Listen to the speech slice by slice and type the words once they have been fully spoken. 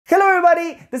Hello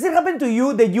everybody! Does it happen to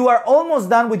you that you are almost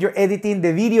done with your editing,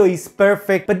 the video is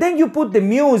perfect, but then you put the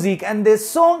music and the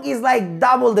song is like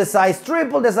double the size,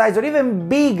 triple the size, or even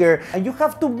bigger, and you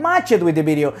have to match it with the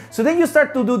video. So then you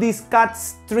start to do these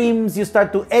cuts, trims, you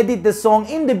start to edit the song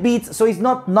in the beats so it's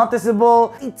not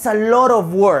noticeable. It's a lot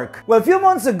of work. Well, a few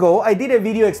months ago, I did a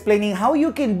video explaining how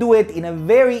you can do it in a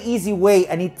very easy way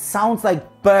and it sounds like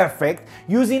perfect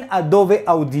using Adobe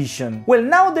Audition. Well,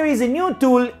 now there is a new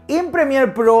tool in Premiere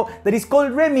Pro that is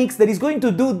called REMIX that is going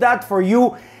to do that for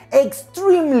you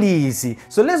extremely easy.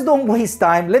 So let's don't waste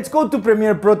time. Let's go to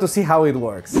Premiere Pro to see how it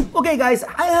works. Okay guys,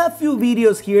 I have a few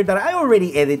videos here that I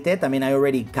already edited. I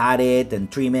already cut it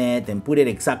and trim it and put it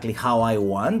exactly how I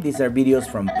want. These are videos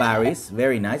from Paris.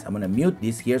 Very nice. I'm gonna mute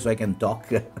this here so I can talk.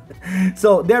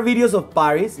 So they're videos of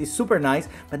Paris. It's super nice.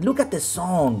 But look at the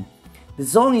song. The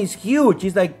song is huge.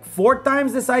 It's like 4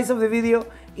 times the size of the video.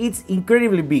 It's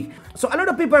incredibly big. So a lot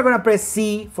of people are gonna press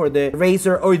C for the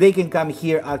eraser, or they can come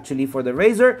here actually for the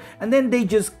eraser, and then they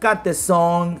just cut the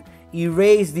song,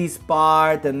 erase this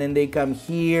part, and then they come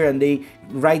here and they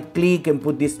right click and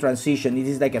put this transition. This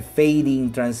is like a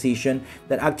fading transition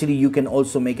that actually you can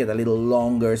also make it a little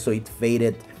longer so it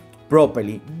faded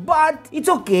properly. But it's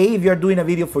okay if you're doing a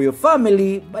video for your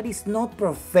family, but it's not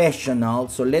professional.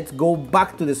 So let's go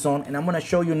back to the song and I'm gonna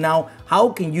show you now how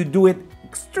can you do it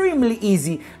extremely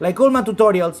easy. Like all my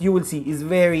tutorials, you will see it's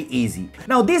very easy.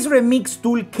 Now this remix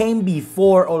tool came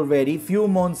before already, few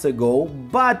months ago,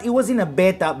 but it was in a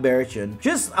beta version.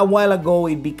 Just a while ago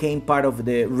it became part of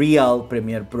the real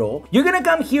Premiere Pro. You're gonna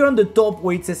come here on the top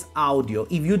where it says audio.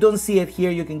 If you don't see it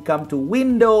here, you can come to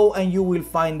window and you will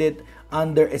find it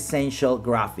under essential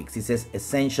graphics. It says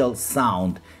essential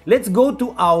sound. Let's go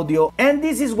to audio, and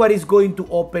this is what is going to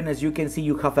open. As you can see,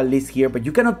 you have a list here, but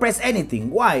you cannot press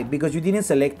anything. Why? Because you didn't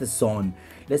select the song.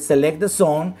 Let's select the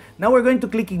song. Now we're going to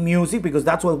click in music because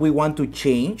that's what we want to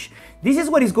change. This is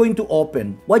what is going to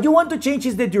open. What you want to change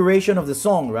is the duration of the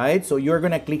song, right? So you're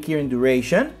gonna click here in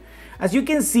duration. As you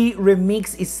can see,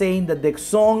 Remix is saying that the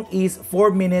song is 4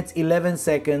 minutes, 11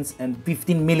 seconds, and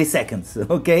 15 milliseconds,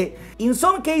 okay? In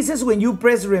some cases, when you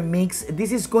press Remix,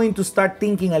 this is going to start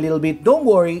thinking a little bit. Don't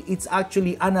worry, it's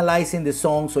actually analyzing the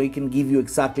song so it can give you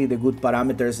exactly the good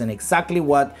parameters and exactly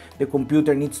what the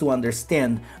computer needs to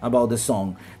understand about the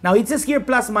song. Now, it says here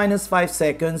plus minus 5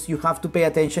 seconds. You have to pay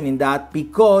attention in that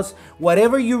because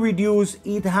whatever you reduce,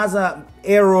 it has a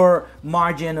error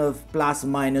margin of plus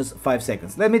minus 5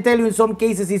 seconds. Let me tell you, in some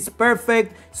cases it's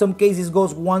perfect, some cases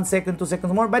goes 1 second, 2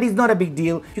 seconds more, but it's not a big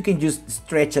deal. You can just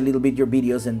stretch a little bit your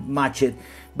videos and match it,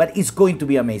 but it's going to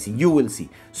be amazing. You will see.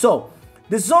 So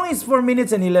the song is 4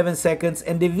 minutes and 11 seconds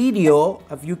and the video,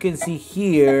 if you can see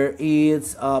here,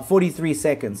 is 43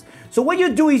 seconds. So what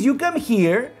you do is you come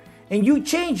here and you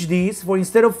change this for,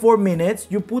 instead of 4 minutes,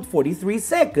 you put 43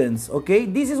 seconds, okay?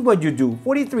 This is what you do,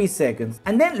 43 seconds.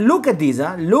 And then look at this,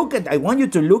 I want you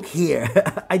to look here.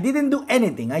 I didn't do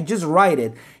anything, I just write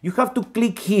it. You have to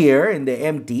click here in the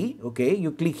empty, okay?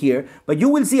 You click here, but you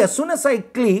will see as soon as I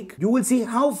click, you will see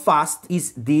how fast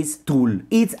is this tool.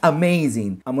 It's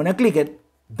amazing. I'm gonna click it,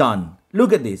 done.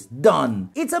 Look at this, done.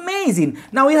 It's amazing.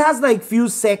 Now it has like few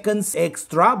seconds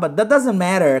extra, but that doesn't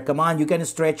matter. Come on, you can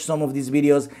stretch some of these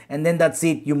videos and then that's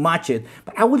it, you match it.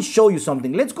 But I will show you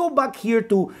something. Let's go back here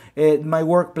to my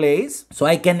workplace so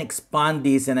I can expand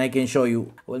this and I can show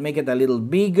you. I will make it a little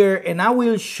bigger and I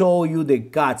will show you the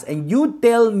cuts. And you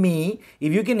tell me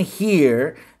if you can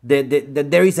hear that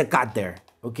there is a cut there,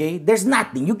 okay? There's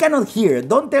nothing, you cannot hear it.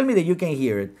 Don't tell me that you can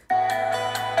hear it.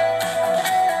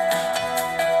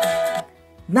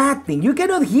 Nothing. You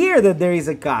cannot hear that there is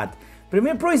a cut.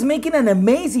 Premiere Pro is making an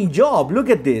amazing job. Look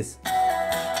at this.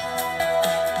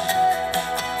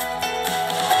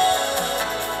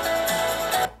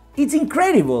 It's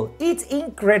incredible. It's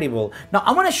incredible. Now,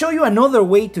 I want to show you another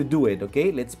way to do it,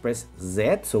 okay? Let's press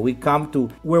Z. So we come to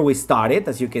where we started,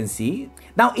 as you can see.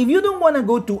 Now, if you don't want to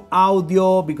go to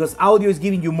audio, because audio is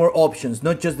giving you more options,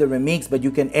 not just the remix, but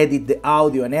you can edit the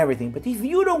audio and everything. But if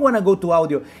you don't want to go to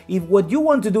audio, if what you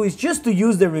want to do is just to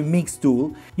use the remix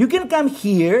tool, you can come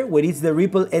here where it's the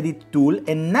ripple edit tool.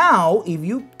 And now, if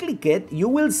you click it, you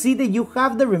will see that you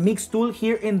have the remix tool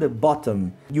here in the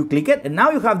bottom. You click it, and now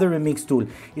you have the remix tool.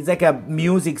 It's like a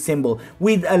music symbol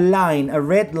with a line, a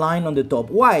red line on the top.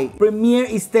 Why? Premiere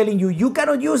is telling you, you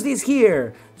cannot use this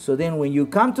here. So then when you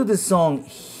come to the song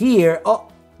here,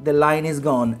 oh, the line is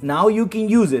gone. Now you can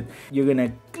use it. You're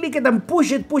gonna click it and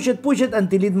push it, push it, push it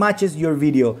until it matches your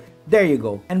video. There you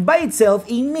go. And by itself,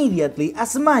 immediately,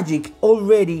 as magic,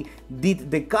 already did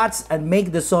the cuts and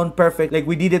make the song perfect like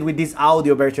we did it with this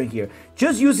audio version here.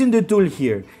 Just using the tool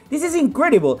here. This is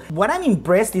incredible. What I'm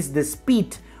impressed is the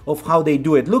speed of how they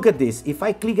do it. Look at this. If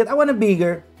I click it, I want it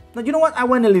bigger. No, you know what? I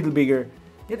want it a little bigger.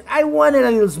 I want it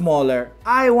a little smaller.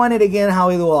 I want it again how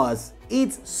it was.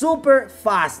 It's super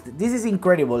fast. This is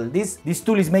incredible. This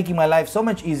tool is making my life so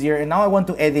much easier, and now I want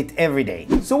to edit every day.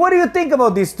 So what do you think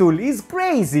about this tool? It's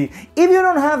crazy. If you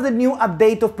don't have the new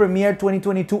update of Premiere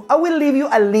 2022, I will leave you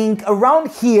a link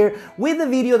around here with the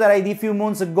video that I did a few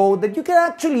months ago that you can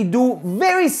actually do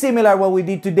very similar what we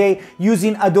did today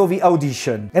using Adobe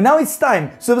Audition. And now it's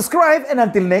time. Subscribe, and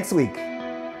until next week.